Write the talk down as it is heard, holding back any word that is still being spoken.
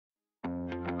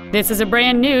This is a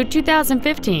brand new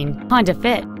 2015 Honda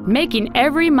Fit, making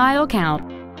every mile count.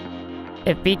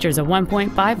 It features a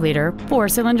 1.5-liter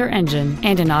four-cylinder engine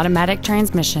and an automatic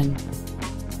transmission.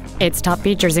 Its top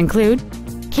features include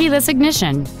keyless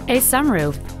ignition, a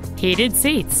sunroof, heated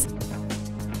seats,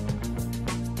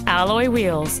 alloy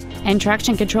wheels, and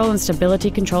traction control and stability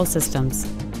control systems.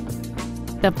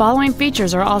 The following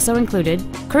features are also included: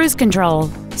 cruise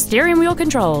control, steering wheel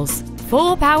controls,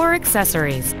 full power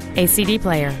accessories, a CD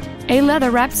player, a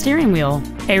leather-wrapped steering wheel,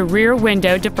 a rear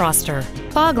window defroster,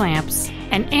 fog lamps,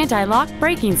 an anti-lock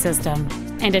braking system,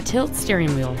 and a tilt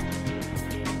steering wheel.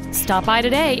 Stop by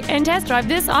today and test drive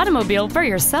this automobile for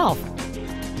yourself.